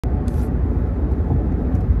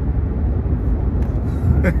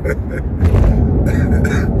Go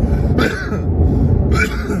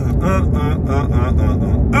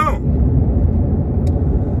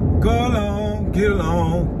along, get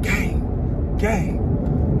along, gang, gang.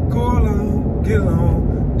 Go along, get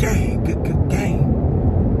along, gang,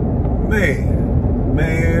 gang. Man.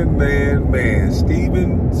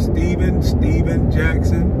 Steven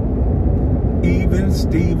Jackson. Even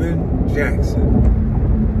Steven Jackson.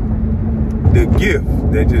 The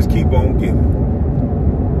gift that just keep on giving.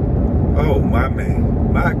 Oh, my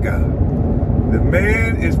man, my God. The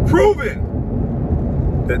man is proving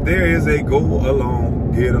that there is a go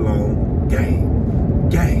along, get along, gang.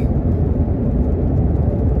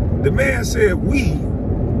 The man said we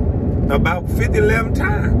about 11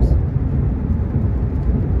 times.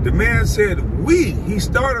 The man said we. He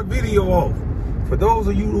started a video off. For those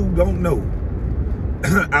of you who don't know,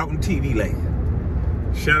 out in TV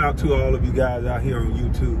land. Shout out to all of you guys out here on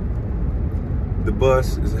YouTube. The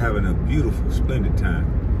bus is having a beautiful, splendid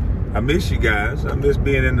time. I miss you guys. I miss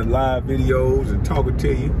being in the live videos and talking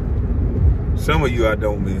to you. Some of you I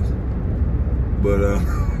don't miss. But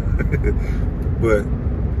but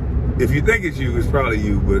if you think it's you, it's probably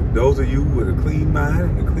you. But those of you with a clean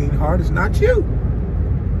mind and a clean heart, it's not you.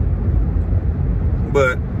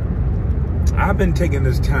 But I've been taking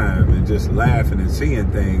this time and just laughing and seeing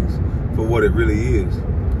things for what it really is.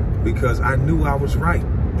 Because I knew I was right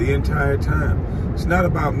the entire time. It's not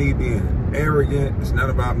about me being arrogant. It's not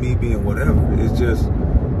about me being whatever. It's just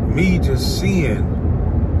me just seeing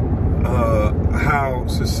how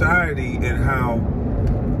society and how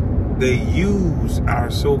they use our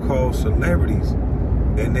so-called celebrities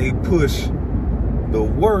and they push the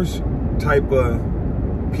worst type of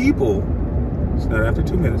people. It's not after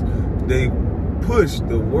 2 minutes. They push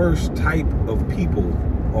the worst type of people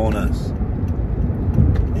on us.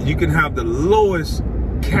 And you can have the lowest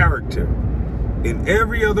character in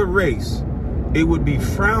every other race. It would be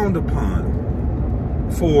frowned upon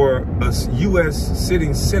for a U.S.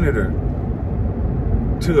 sitting senator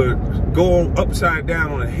to go upside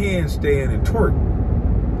down on a handstand and twerk.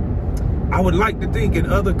 I would like to think in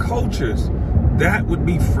other cultures that would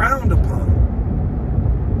be frowned upon.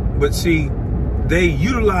 But see, they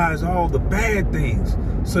utilize all the bad things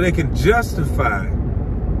so they can justify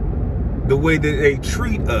the way that they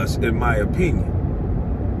treat us, in my opinion.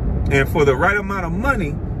 And for the right amount of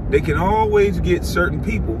money, they can always get certain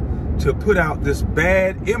people to put out this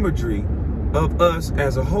bad imagery of us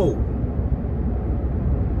as a whole.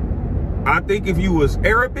 I think if you was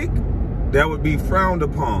Arabic, that would be frowned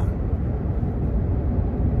upon.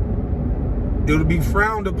 It would be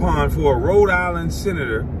frowned upon for a Rhode Island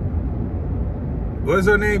senator. What is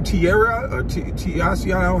her name? Tiara or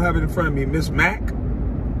Tiasi? I don't have it in front of me. Miss Mac.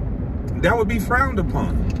 That would be frowned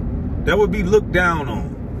upon. That would be looked down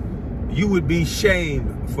on. You would be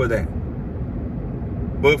shamed for that.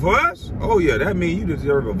 But for us, oh yeah, that means you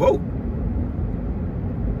deserve a vote.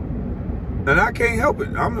 And I can't help it.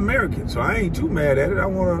 I'm American, so I ain't too mad at it. I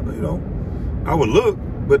want to, you know, I would look,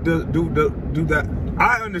 but do that.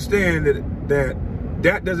 I understand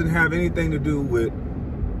that doesn't have anything to do with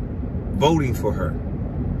voting for her.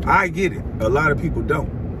 I get it. A lot of people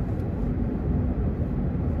don't.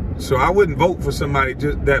 So I wouldn't vote for somebody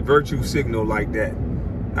just that virtue signal like that.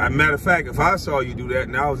 Matter of fact, if I saw you do that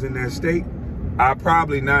and I was in that state, I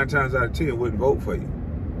probably 9 times out of 10 wouldn't vote for you.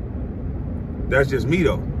 That's just me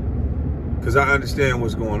though, because I understand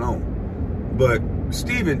what's going on. But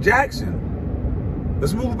Steven Jackson,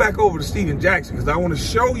 let's move back over to Steven Jackson, because I want to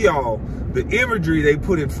show y'all the imagery they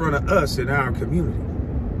put in front of us in our community.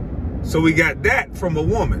 So we got that from a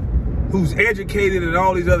woman who's educated and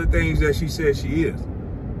all these other things that she says she is.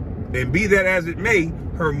 And be that as it may,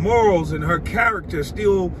 her morals and her character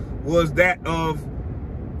still was that of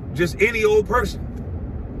just any old person.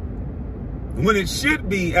 When it should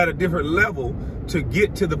be at a different level to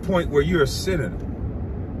get to the point where you're a senator.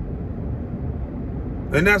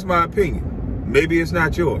 And that's my opinion. Maybe it's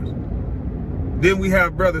not yours. Then we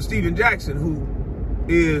have brother Steven Jackson, who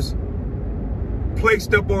is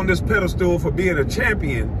placed up on this pedestal for being a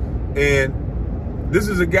champion. And this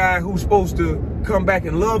is a guy who's supposed to come back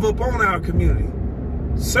and love up on our community,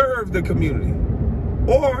 serve the community,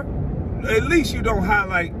 or at least you don't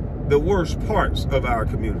highlight the worst parts of our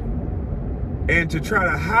community. And to try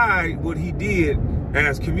to hide what he did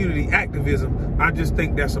as community activism, I just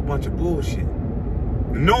think that's a bunch of bullshit.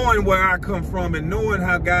 Knowing where I come from and knowing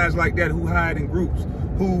how guys like that who hide in groups,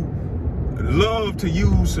 who love to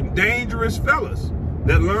use some dangerous fellas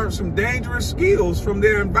that learn some dangerous skills from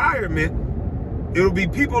their environment, it'll be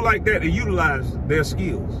people like that that utilize their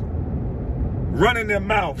skills. Running their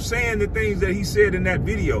mouth, saying the things that he said in that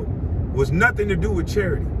video, was nothing to do with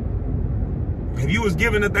charity. If you was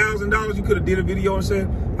given $1,000, you could have did a video and said,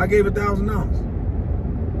 I gave $1,000.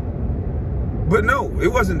 But no, it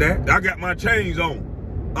wasn't that. I got my chains on.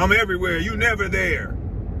 I'm everywhere. You never there.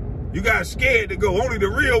 You got scared to go. Only the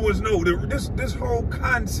real ones know. This whole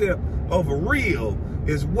concept of real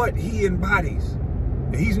is what he embodies.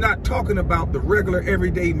 And he's not talking about the regular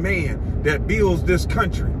everyday man that builds this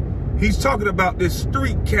country. He's talking about this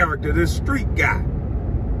street character, this street guy.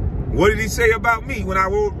 What did he say about me when I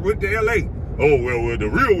went to LA? Oh, well, the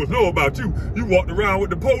real ones know about you. You walked around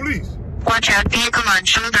with the police. Watch out, vehicle on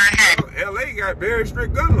shoulder ahead. Well, LA got very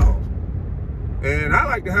strict gun laws. And I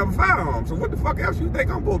like to have a firearm. So what the fuck else you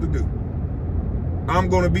think I'm supposed to do? I'm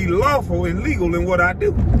going to be lawful and legal in what I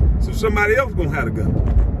do. So somebody else going to have a gun.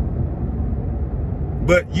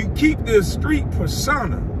 But you keep this street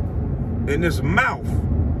persona in this mouth.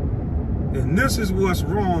 And this is what's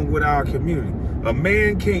wrong with our community. A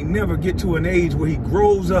man can't never get to an age where he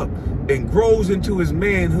grows up and grows into his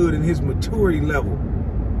manhood and his maturity level.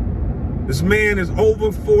 This man is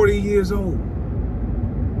over 40 years old,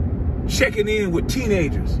 checking in with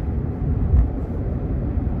teenagers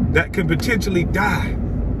that can potentially die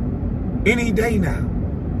any day now.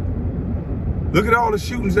 Look at all the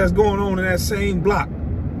shootings that's going on in that same block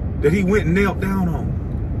that he went and knelt down on.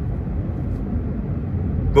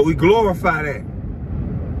 But we glorify that.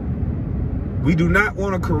 We do not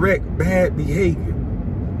want to correct bad behavior.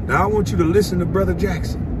 Now I want you to listen to Brother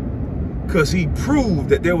Jackson, because he proved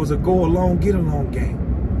that there was a go along, get along gang.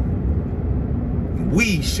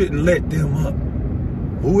 We shouldn't let them up.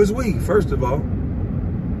 Who is we, first of all?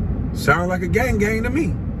 Sound like a gang to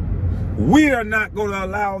me. We are not going to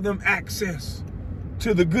allow them access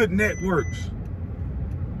to the good networks,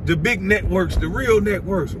 the big networks, the real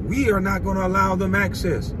networks. We are not going to allow them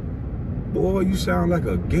access. Boy, you sound like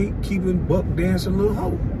a gatekeeping, buck dancing little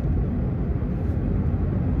hoe.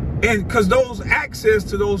 And because those access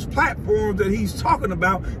to those platforms that he's talking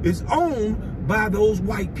about is owned by those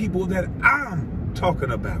white people that I'm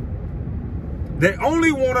talking about. They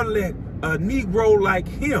only want to let a Negro like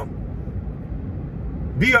him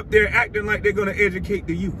be up there acting like they're going to educate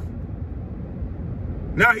the youth.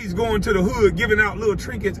 Now he's going to the hood, giving out little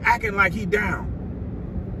trinkets, acting like he down.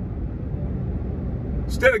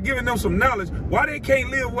 Instead of giving them some knowledge, why they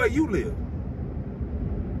can't live where you live?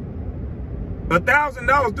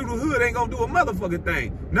 $1,000 through the hood ain't gonna do a motherfucking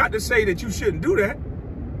thing. Not to say that you shouldn't do that,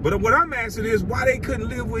 but what I'm asking is why they couldn't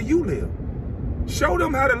live where you live. Show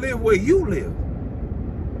them how to live where you live.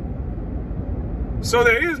 So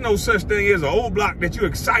there is no such thing as an old block that you're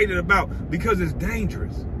excited about because it's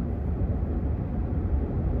dangerous.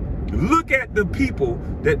 Look at the people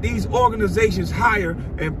that these organizations hire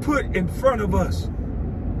and put in front of us.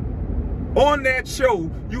 On that show,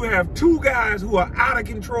 you have two guys who are out of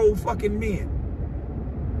control fucking men.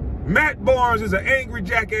 Matt Barnes is an angry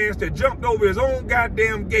jackass that jumped over his own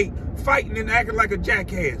goddamn gate, fighting and acting like a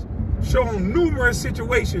jackass. Showing numerous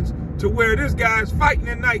situations to where this guy's fighting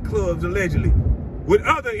in nightclubs, allegedly, with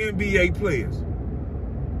other NBA players.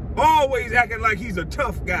 Always acting like he's a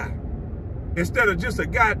tough guy, instead of just a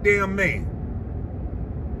goddamn man.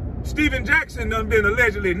 Stephen Jackson done been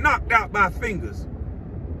allegedly knocked out by fingers.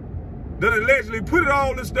 Done allegedly put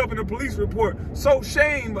all this stuff in the police report. So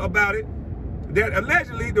shame about it that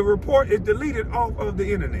allegedly the report is deleted off of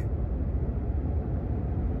the internet.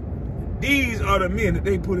 These are the men that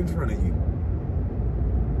they put in front of you.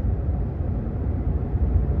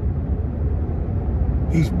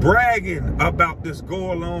 He's bragging about this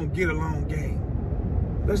go along, get along game.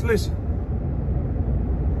 Let's listen.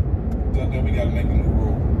 That we gotta make a new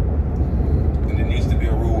rule. And there needs to be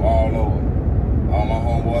a rule all over. All my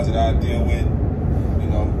homeboys that I deal with, you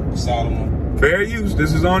know, Solomon. Fair use.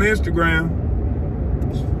 This is on Instagram.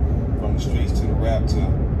 From the streets to the rap to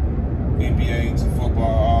NBA to football,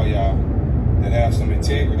 all y'all that have some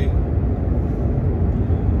integrity.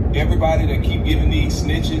 Everybody that keep giving these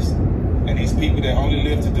snitches and these people that only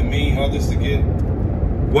live to demean others to get.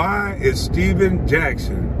 Why is Stephen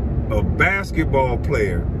Jackson, a basketball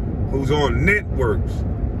player who's on networks,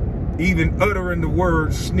 even uttering the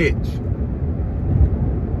word snitch?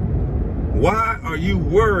 Why are you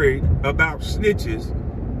worried about snitches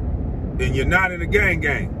and you're not in a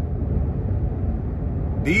gang?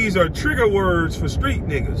 These are trigger words for street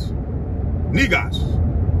niggas. Niggas.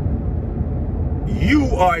 You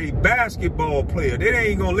are a basketball player. They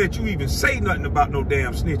ain't gonna let you even say nothing about no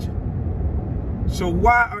damn snitching. So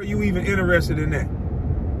why are you even interested in that?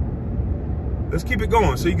 Let's keep it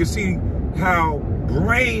going so you can see how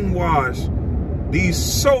brainwashed these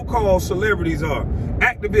so-called celebrities are.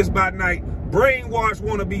 Activists by night, brainwashed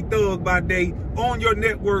wannabe thugs by day on your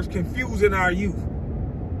networks, confusing our youth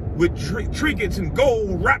with trinkets and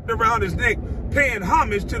gold wrapped around his neck, paying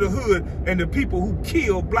homage to the hood and the people who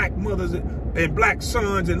kill black mothers and black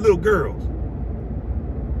sons and little girls.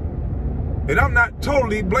 And I'm not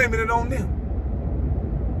totally blaming it on them.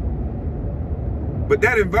 But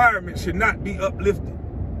that environment should not be uplifted.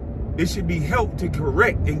 It should be helped to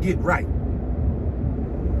correct and get right.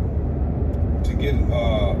 To get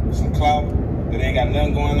some clout that ain't got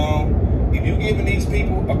nothing going on. If you giving these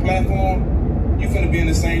people a platform, you finna be in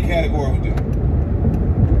the same category with them.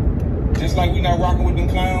 Just like we not rocking with them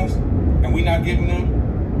clowns, and we not giving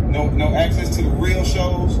them no access to the real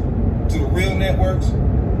shows, to the real networks,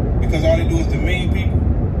 because all they do is demean people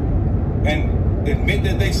and admit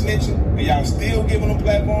that they snitching, and y'all still giving them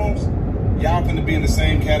platforms, y'all finna be in the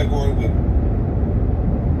same category with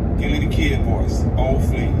them. Give me the kid voice. Old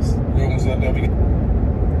fleas. Real ones up there.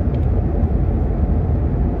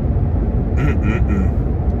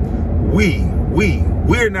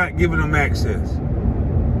 We're not giving them access.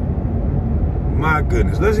 My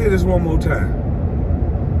goodness. Let's hear this one more time.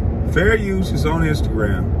 Fair use is on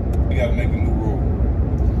Instagram. We gotta make a new rule.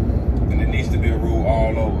 And it needs to be a rule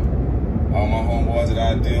all over. All my homeboys that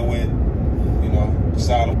I deal with, you know,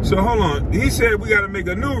 solid. So hold on. He said we gotta make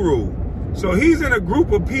a new rule. So he's in a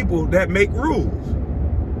group of people that make rules.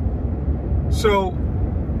 So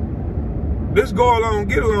this go along,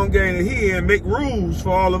 get along gang that he in make rules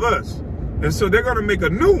for all of us. And so they're gonna make a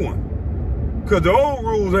new one. Cause the old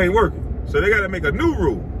rules ain't working. So they gotta make a new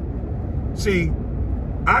rule. See,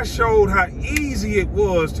 I showed how easy it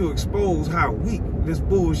was to expose how weak this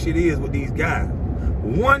bullshit is with these guys.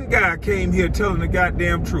 One guy came here telling the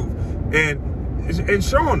goddamn truth and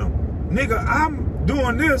showing them, nigga, I'm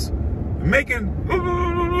doing this, making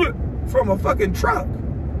from a fucking truck.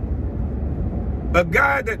 A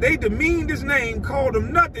guy that they demeaned his name, called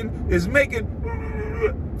him nothing, is making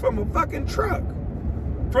from a fucking truck.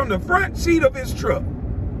 From the front seat of his truck.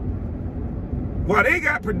 While they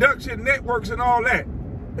got production networks and all that.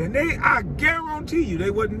 And I guarantee you, they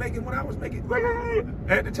wasn't making what I was making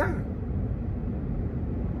at the time.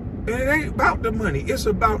 And it ain't about the money. It's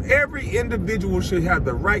about every individual should have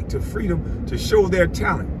the right to freedom to show their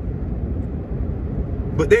talent.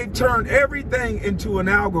 But they turned everything into an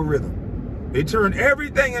algorithm. They turned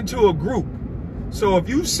everything into a group. So if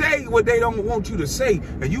you say what they don't want you to say,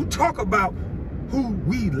 and you talk about who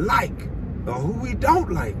we like or who we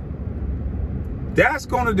don't like, that's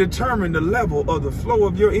going to determine the level of the flow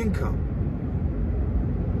of your income.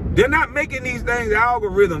 They're not making these things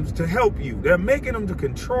algorithms to help you. They're making them to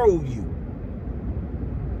control you.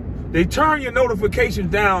 They turn your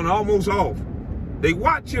notifications down almost off. They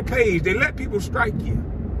watch your page. They let people strike you.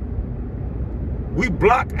 We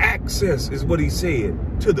block access, is what he said,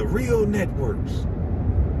 to the real networks.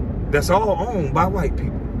 That's all owned by white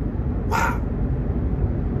people. Wow.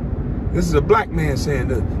 This is a black man saying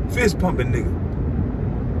the fist pumping nigga.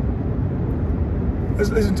 Let's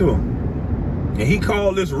listen to him. And he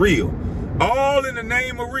called this real. All in the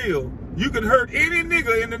name of real. You can hurt any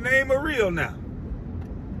nigga in the name of real now.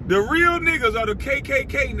 The real niggas are the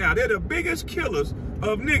KKK now. They're the biggest killers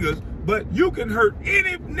of niggas, but you can hurt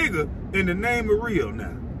any nigga in the name of real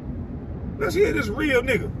now. Let's hear this real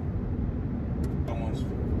nigga.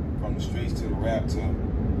 From the streets to the rap to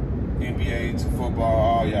NBA to football,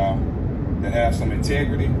 all y'all that have some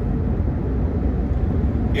integrity.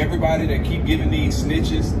 Everybody that keep giving these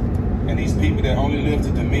snitches and these people that only live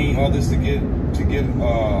to demean others to get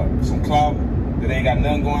some clout that ain't got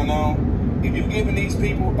nothing going on. If you giving these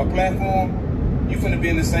people a platform, you finna be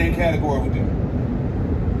in the same category with them.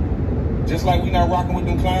 Just like we not rocking with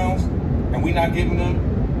them clowns and we not giving them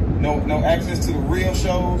no access to the real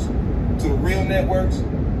shows, to the real networks,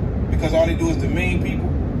 because all they do is demean people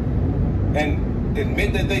and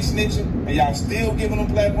admit that they snitching, and y'all still giving them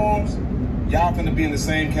platforms, y'all finna be in the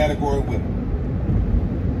same category with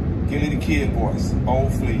them. Give me the kid voice.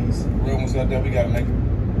 Old fleas. Real ones out there, we gotta make it.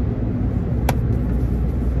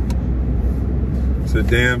 It's a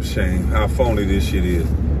damn shame how phony this shit is.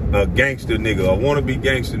 A gangster nigga, a wannabe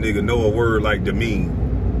gangster nigga know a word like demean.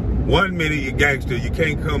 1 minute you gangster, you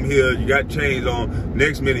can't come here, you got chains on.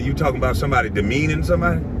 Next minute you talking about somebody demeaning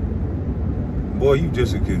somebody? Boy, you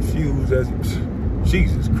just as confused as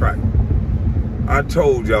Jesus Christ. I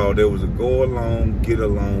told y'all there was a go along, get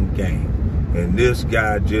along game. And this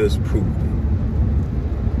guy just proved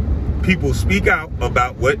it. People speak out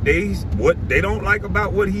about what they don't like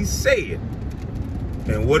about what he said.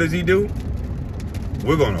 And what does he do?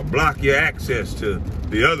 We're gonna block your access to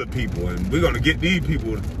the other people, and we're gonna get these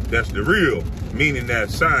people that's the real, meaning that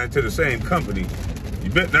signed to the same company. You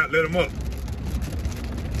better not let them up.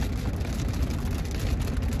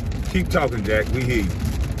 Keep talking, Jack. We hear you.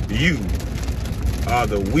 You are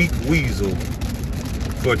the weak weasel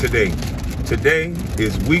for today. Today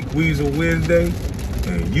is Weak Weasel Wednesday,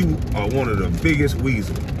 and you are one of the biggest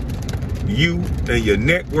weasels. You and your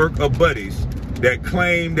network of buddies that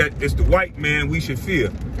claim that it's the white man we should fear,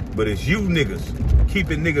 but it's you niggas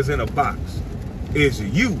keeping niggas in a box. It's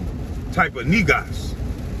you type of niggas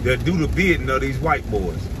that do the bidding of these white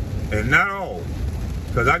boys. And not all,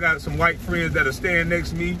 because I got some white friends that'll stand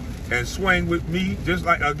next to me and swing with me just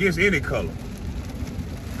like against any color.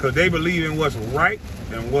 Because they believe in what's right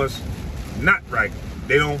and what's not right.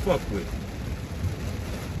 They don't fuck with.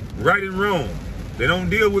 Right and wrong. They don't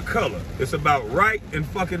deal with color. It's about right and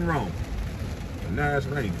fucking wrong. And now it's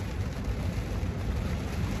raining.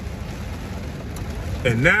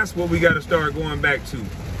 And that's what we got to start going back to.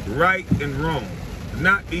 Right and wrong.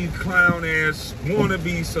 Not these clown ass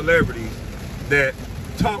wannabe celebrities that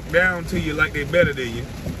talk down to you like they better than you.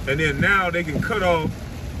 And then now they can cut off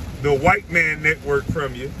the white man network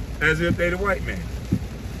from you as if they the white man.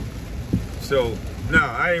 So,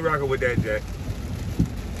 nah, I ain't rocking with that, Jack.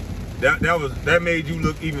 That made you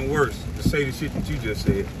look even worse to say the shit that you just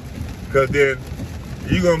said. Cause then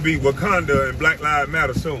you're gonna be Wakanda and Black Lives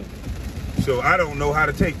Matter soon. So I don't know how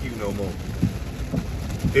to take you no more.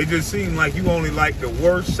 It just seemed like you only like the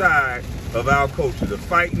worst side of our culture. The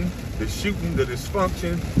fighting, the shooting, the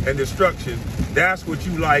dysfunction, and destruction. That's what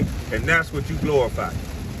you like, and that's what you glorify.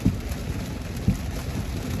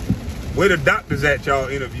 Where the doctors at y'all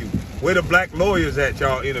interview? Where the black lawyers at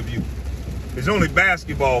y'all interview? It's only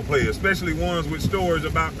basketball players, especially ones with stories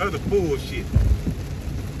about other bullshit.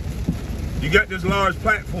 You got this large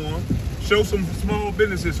platform, show some small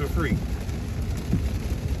businesses for free.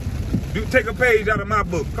 Take a page out of my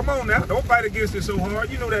book. Come on now, don't fight against it so hard.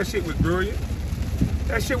 You know that shit was brilliant.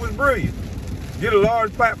 That shit was brilliant. Get a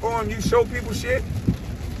large platform, you show people shit,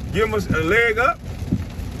 give them a leg up.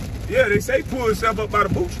 Yeah, they say pull yourself up by the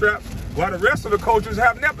bootstraps, while the rest of the cultures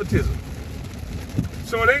have nepotism.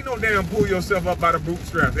 So it ain't no damn pull yourself up by the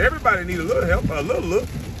bootstraps. Everybody need a little help, a little look.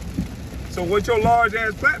 So with your large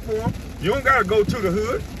ass platform, you don't gotta go to the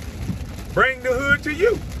hood. Bring the hood to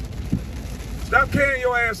you. Stop carrying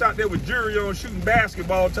your ass out there with jewelry on, shooting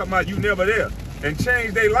basketball, talking about you never there, and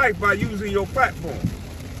change their life by using your platform.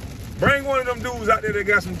 Bring one of them dudes out there that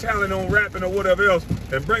got some talent on rapping or whatever else,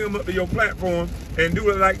 and bring them up to your platform and do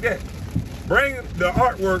it like that. Bring the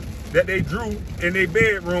artwork that they drew in their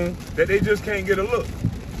bedroom that they just can't get a look.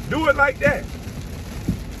 Do it like that.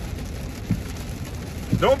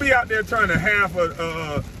 Don't be out there trying to half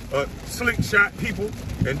a slick shot people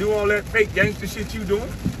and do all that fake gangster shit you doing.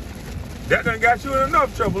 That done got you in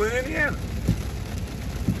enough trouble in Indiana.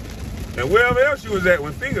 And wherever else you was at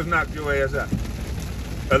when fingers knocked your ass out.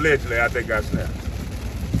 Allegedly, I think I snapped.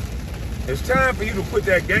 It's time for you to put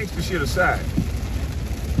that gangster shit aside.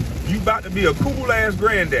 You about to be a cool ass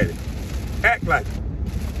granddaddy. Act like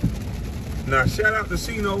it. Now shout out to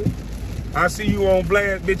Sino. I see you on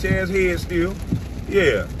blast bitch ass head still.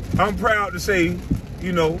 Yeah, I'm proud to say,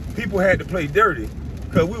 you know, people had to play dirty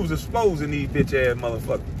because we was exposing these bitch ass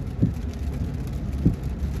motherfuckers.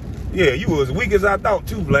 Yeah, you was as weak as I thought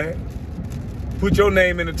too, Vlad. Put your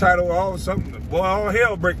name in the title or something. Boy, all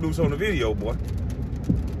hell break loose on the video, boy.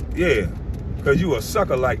 Yeah, because you a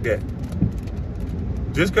sucker like that.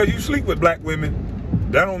 Just because you sleep with black women,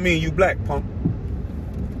 that don't mean you black, punk.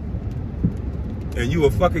 And you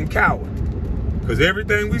a fucking coward. Because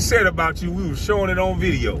everything we said about you, we was showing it on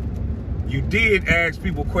video. You did ask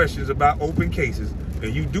people questions about open cases,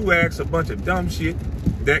 and you do ask a bunch of dumb shit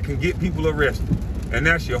that can get people arrested. And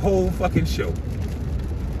that's your whole fucking show.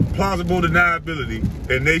 Plausible deniability,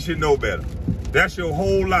 and they should know better. That's your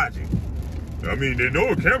whole logic. I mean, they know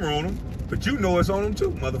a camera on them, but you know it's on them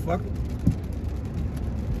too, motherfucker.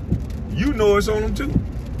 You know it's on them too.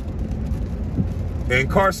 And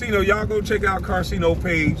Carcino, y'all go check out Carcino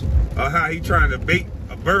page, how he trying to bait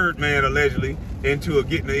a Birdman allegedly into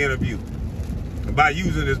getting an interview by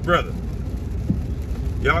using his brother.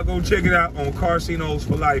 Y'all go check it out on Carcino's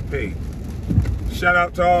For Life page. Shout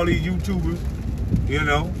out to all these YouTubers, you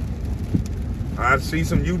know. I see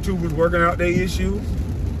some YouTubers working out their issues.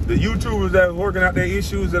 The YouTubers that are working out their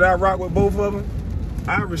issues that I rock with both of them,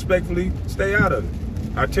 I respectfully stay out of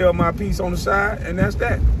it. I tell my piece on the side, and that's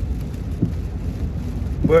that.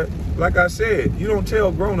 But like I said, you don't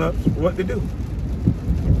tell grown-ups what to do.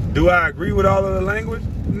 Do I agree with all of the language?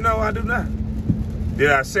 No, I do not. Did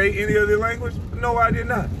I say any of the language? No, I did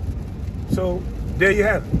not. So there you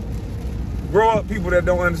have it. Grow up, people that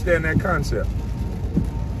don't understand that concept.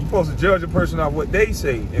 You're supposed to judge a person off what they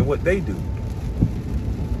say and what they do,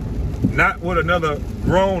 not what another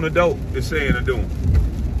grown adult is saying or doing.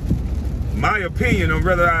 my opinion on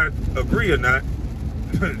whether I agree or not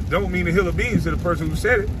don't mean a hill of beans to the person who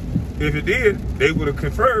said it. If it did, they would have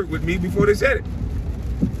conferred with me before they said it.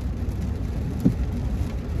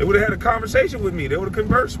 They would have had a conversation with me. They would have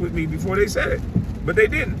conversed with me before they said it. But they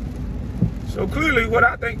didn't. So clearly what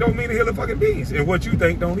I think don't mean a hill of fucking beans. And what you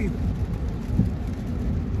think don't either.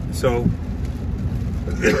 So,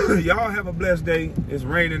 y'all have a blessed day. It's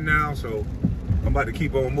raining now, so I'm about to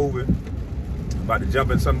keep on moving. I'm about to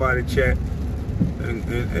jump in somebody's chat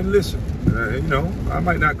and listen. You know, I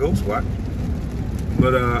might not go SWAT.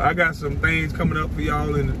 But I got some things coming up for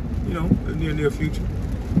y'all in, you know, in the near future.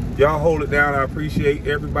 Y'all hold it down. I appreciate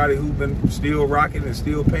everybody who's been still rocking and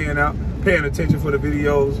still paying attention for the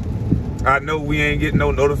videos. I know we ain't getting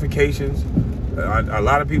no notifications. A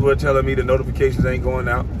lot of people are telling me the notifications ain't going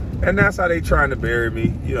out. And that's how they trying to bury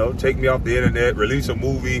me. You know, take me off the internet, release a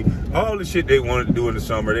movie. All the shit they wanted to do in the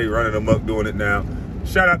summer, they running amok doing it now.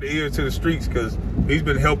 Shout out to Ears to the Streets, because he's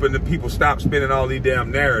been helping the people stop spinning all these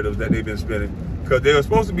damn narratives that they've been spinning. Because they were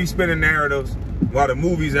supposed to be spinning narratives while the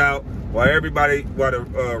movie's out, while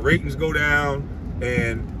the ratings go down,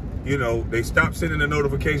 and, you know, they stop sending the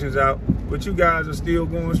notifications out. But you guys are still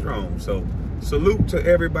going strong. So salute to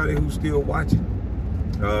everybody who's still watching.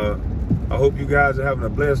 I hope you guys are having a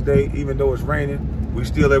blessed day. Even though it's raining, we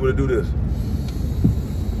still able to do this.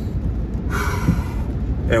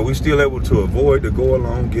 And we still able to avoid the go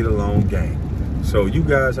along, get along game. So you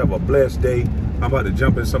guys have a blessed day. I'm about to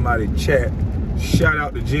jump in somebody's chat. Shout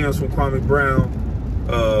out to Gems from Kwame Brown,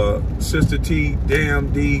 Sister T,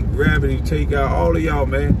 Damn D, Gravity Takeout, all of y'all,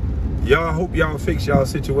 man. Y'all, hope y'all fix y'all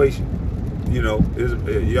situation. You know,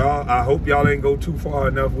 y'all. I hope y'all ain't go too far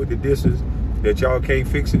enough with the disses that y'all can't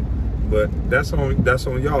fix it. But that's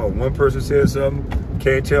on y'all. One person says something,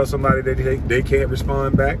 can't tell somebody that they can't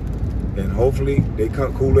respond back, and hopefully they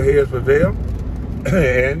come cooler heads prevail,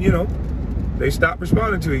 and you know, they stop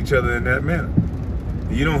responding to each other in that manner.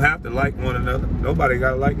 You don't have to like one another. Nobody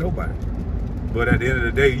gotta like nobody. But at the end of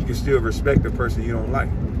the day, you can still respect the person you don't like.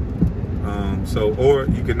 Or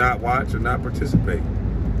you can not watch or not participate.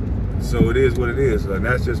 So it is what it is, and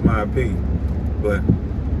that's just my opinion. But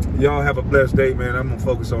y'all have a blessed day, man. I'm gonna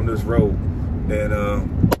focus on this road. And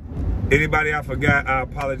anybody I forgot, I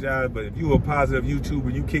apologize. But if you a positive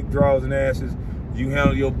YouTuber, you kick draws and asses, you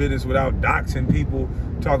handle your business without doxing people,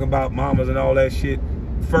 talking about mamas and all that shit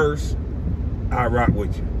first, I rock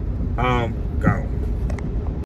with you. I'm gone.